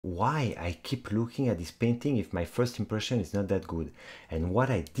why I keep looking at this painting if my first impression is not that good. And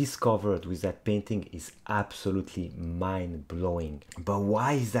what I discovered with that painting is absolutely mind-blowing. But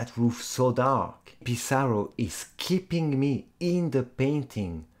why is that roof so dark? Pissarro is keeping me in the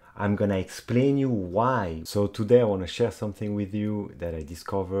painting. I'm gonna explain you why. So today I want to share something with you that I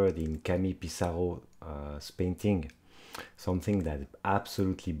discovered in Camille Pissarro's painting. Something that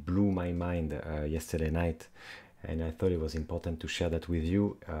absolutely blew my mind yesterday night. And I thought it was important to share that with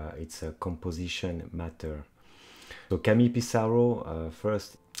you. It's a composition matter. So Camille Pissarro,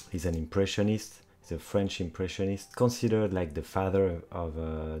 first, he's an impressionist. He's a French impressionist, considered like the father of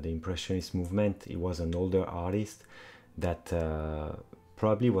the impressionist movement. He was an older artist that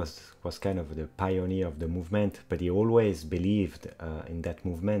probably was kind of the pioneer of the movement, but he always believed in that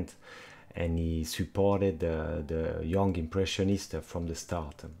movement, and he supported the young impressionist from the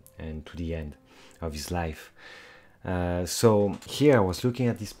start and to the end of his life. So here I was looking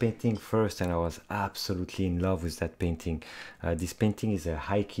at this painting first, and I was absolutely in love with that painting. This painting is a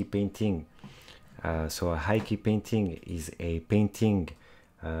high key painting. So a high key painting is a painting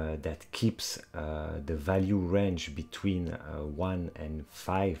that keeps the value range between 1 and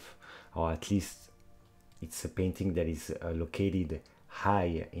 5, or at least it's a painting that is located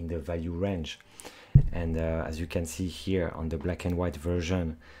high in the value range. And as you can see here on the black and white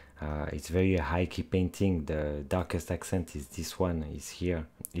version, it's very high key painting. The darkest accent is this one, is here.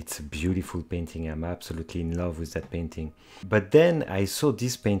 It's a beautiful painting. I'm absolutely in love with that painting. But then I saw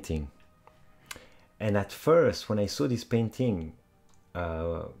this painting, and at first when I saw this painting,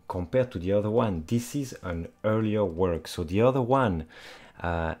 compared to the other one, this is an earlier work. So the other one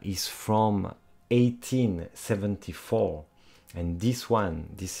is from 1874, and this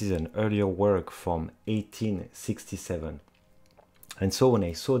is an earlier work from 1867. And so when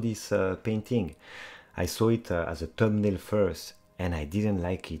I saw this painting, I saw it as a thumbnail first, and I didn't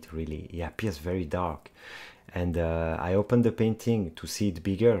like it really. It appears very dark. And I opened the painting to see it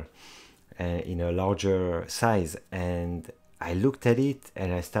bigger, in a larger size. And I looked at it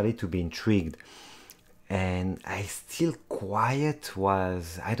and I started to be intrigued. And I still quiet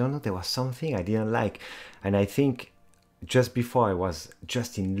was, I don't know, there was something I didn't like. And I think just before I was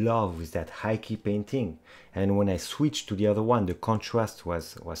just in love with that high key painting, and when I switched to the other one, the contrast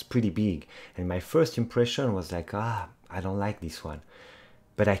was pretty big, and my first impression was like, I don't like this one.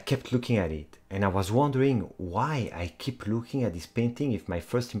 But I kept looking at it, and I was wondering why I keep looking at this painting if my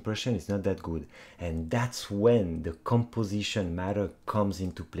first impression is not that good. And that's when the composition matter comes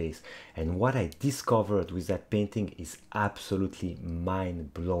into place. And what I discovered with that painting is absolutely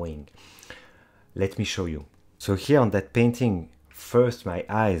mind-blowing. Let me show you. So here on that painting, first my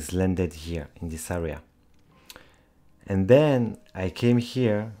eyes landed here in this area. And then I came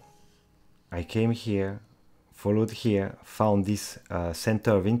here, followed here, found this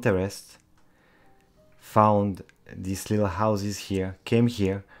center of interest, found these little houses here, came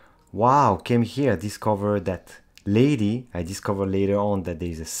here, came here, discovered that lady. I discovered later on that there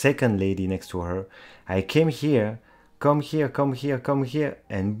is a second lady next to her. I came here, come here,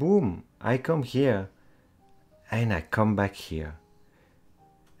 and boom, I come here. And I come back here,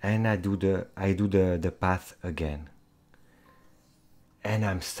 and I do the path again, and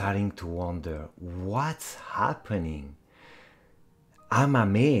I'm starting to wonder what's happening. I'm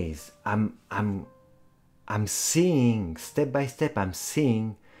amazed. I'm seeing step by step. I'm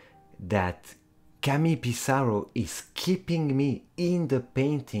seeing that Camille Pissarro is keeping me in the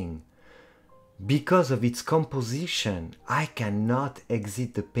painting. Because of its composition, I cannot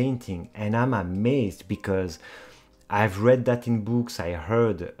exit the painting, and I'm amazed because I've read that in books. I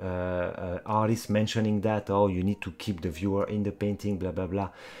heard artists mentioning that, oh, you need to keep the viewer in the painting, blah, blah,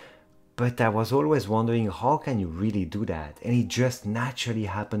 blah. But I was always wondering, how can you really do that? And it just naturally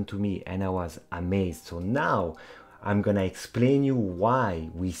happened to me, and I was amazed. So now I'm gonna explain you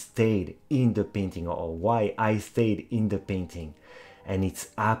why we stayed in the painting, or why I stayed in the painting. And it's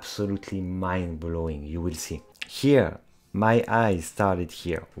absolutely mind-blowing. You will see. Here, my eyes started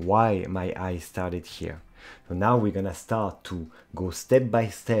here. Why my eyes started here? So now we're gonna start to go step by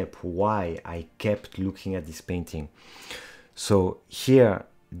step why I kept looking at this painting. So here,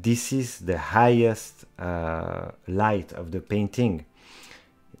 this is the highest light of the painting.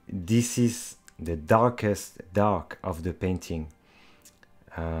 This is the darkest dark of the painting.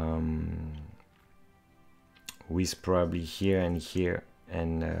 With probably here and here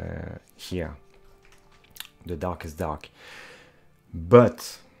and here, the darkest dark.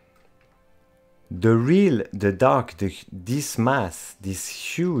 But this mass, this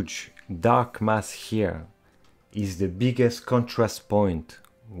huge dark mass here, is the biggest contrast point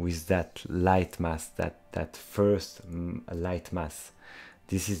with that light mass, that first light mass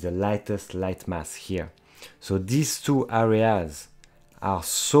This is the lightest light mass here. So these two areas are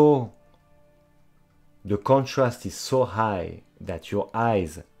so, the contrast is so high that your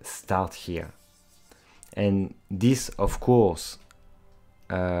eyes start here. And this, of course,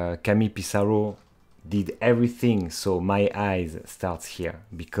 Camille Pissarro did everything so my eyes starts here,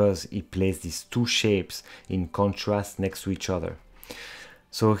 because he placed these two shapes in contrast next to each other.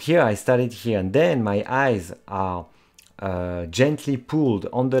 So here I started here, and then my eyes are gently pulled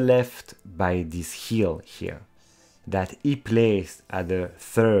on the left by this heel here that he placed at the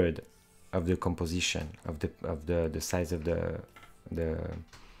third of the composition of the size of the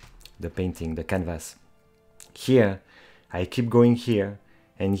painting, the canvas. Here I keep going here,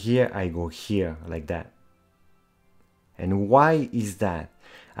 and here I go here like that. And why is that?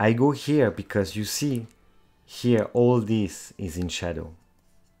 I go here because you see here all this is in shadow.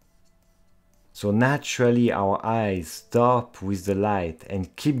 So naturally our eyes stop with the light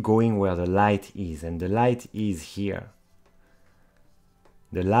and keep going where the light is, and the light is here.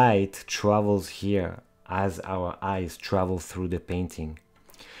 The light travels here as our eyes travel through the painting.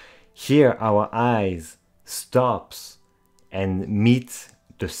 Here our eyes stops and meet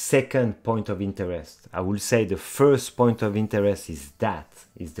the second point of interest. I will say the first point of interest is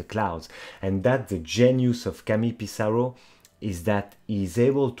the clouds. And that the genius of Camille Pissarro is that he is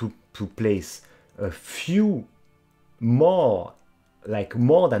able to place a few more, like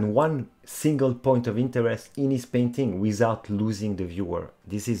more than one single point of interest in his painting without losing the viewer.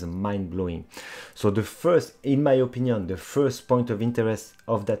 This is mind-blowing. So the first, in my opinion, the first point of interest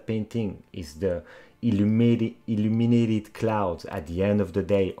of that painting is the illuminated clouds at the end of the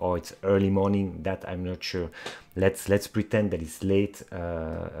day, or it's early morning, that I'm not sure. Let's pretend that it's late,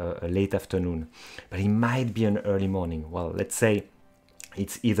 a late afternoon, but it might be an early morning. Well, let's say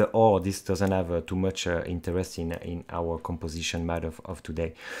it's either or. This doesn't have too much interest in our composition map of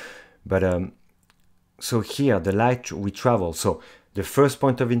today. But so here the light, we travel. So the first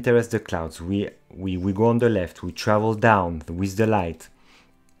point of interest, the clouds, we go on the left, we travel down with the light,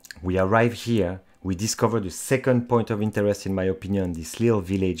 we arrive here, we discover the second point of interest, in my opinion, this little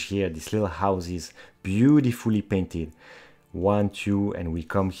village here, these little houses, beautifully painted, 1, 2, and we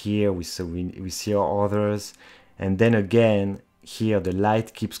come here, we see our others, and then again here the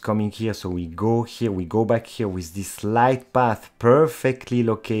light keeps coming here, so we go here, we go back here with this light path perfectly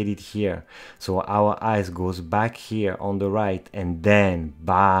located here, so our eyes goes back here on the right, and then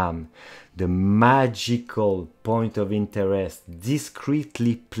bam, the magical point of interest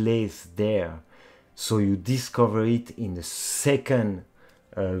discreetly placed there, so you discover it in the second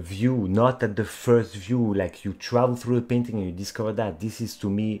view, not at the first view, like you travel through the painting and you discover that. This is to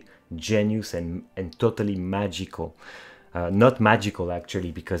me genius and totally magical. Not magical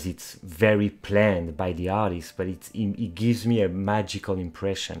actually, because it's very planned by the artist, but it gives me a magical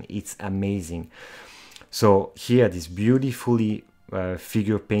impression. It's amazing. So here this beautifully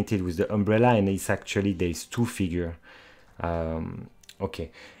figure painted with the umbrella, and it's actually there's two figure.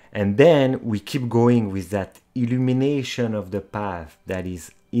 Okay, and then we keep going with that illumination of the path that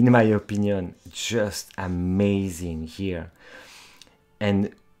is, in my opinion, just amazing here.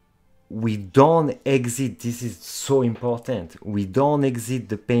 And we don't exit, this is so important, we don't exit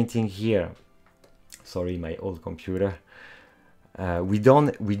the painting here. Sorry, my old computer. We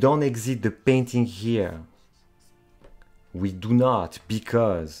don't exit the painting here. We do not,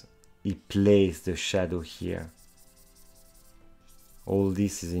 because it plays the shadow here. All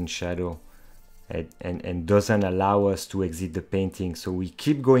this is in shadow and doesn't allow us to exit the painting. So we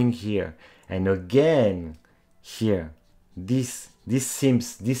keep going here, and again here. This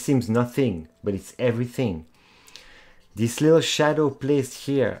seems nothing, but it's everything. This little shadow placed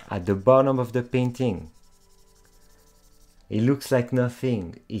here at the bottom of the painting. It looks like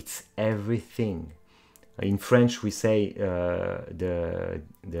nothing. It's everything. In French, we say the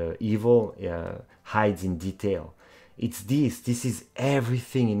evil hides in detail. It's this. This is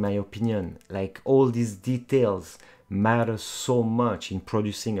everything, in my opinion. Like, all these details matter so much in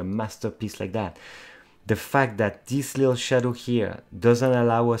producing a masterpiece like that. The fact that this little shadow here doesn't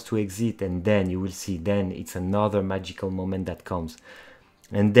allow us to exit, and then you will see, then it's another magical moment that comes.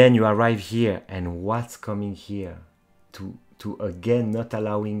 And then you arrive here, and what's coming here to again not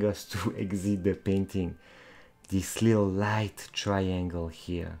allowing us to exit the painting? This little light triangle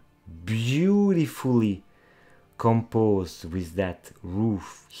here, beautifully composed with that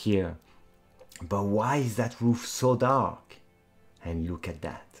roof here. But why is that roof so dark? And look at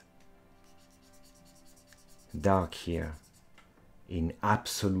that. Dark here, in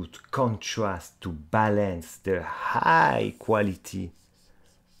absolute contrast to balance the high quality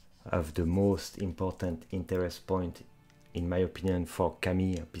of the most important interest point in my opinion, for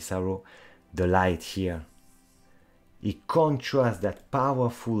Camille Pissarro, the light here. He contrasts that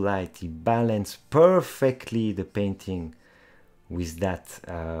powerful light, he balances perfectly the painting with that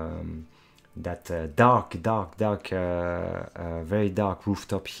very dark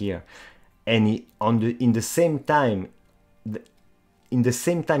rooftop here, and he, in the same time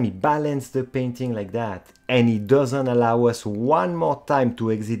he balanced the painting like that, and he doesn't allow us one more time to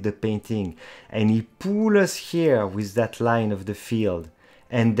exit the painting, and he pulls us here with that line of the field,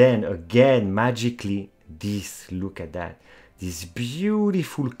 and then again magically this, look at that, this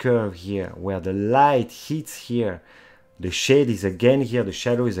beautiful curve here where the light hits here, the shade is again here, the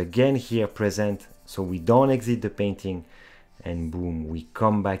shadow is again here present, so we don't exit the painting, and boom, we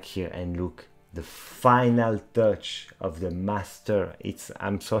come back here and look, the final touch of the master. It's,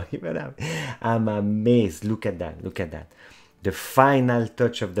 I'm sorry, but I'm amazed. Look at that, look at that. The final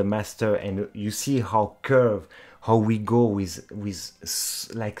touch of the master, and you see how curve, how we go with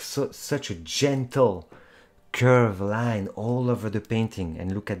like such a gentle curve line all over the painting,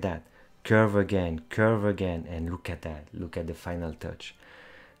 and look at that. Curve again, and look at that. Look at the final touch.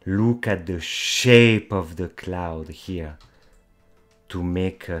 Look at the shape of the cloud here to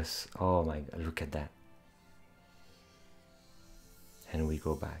make us, oh my God, look at that. And we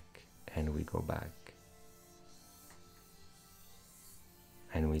go back, and we go back.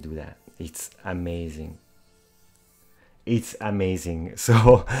 And we do that. It's amazing. It's amazing.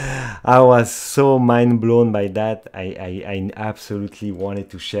 So I was so mind blown by that. I absolutely wanted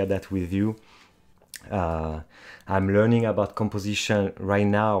to share that with you. I'm learning about composition right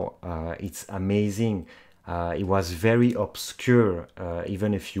now. It's amazing. It was very obscure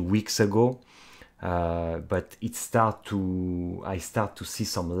even a few weeks ago, but I start to see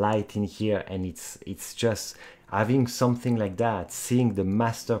some light in here, and it's just having something like that, seeing the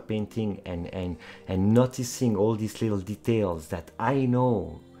master painting and noticing all these little details that I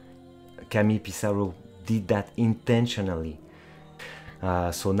know Camille Pissarro did that intentionally.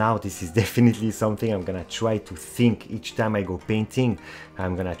 So now this is definitely something I'm gonna try to think each time I go painting.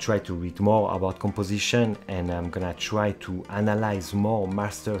 I'm gonna try to read more about composition, and I'm gonna try to analyze more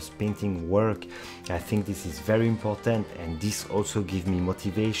masters painting work. I think this is very important, and this also gives me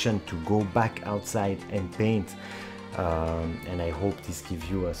motivation to go back outside and paint, and I hope this gives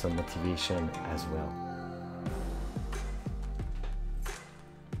you some motivation as well.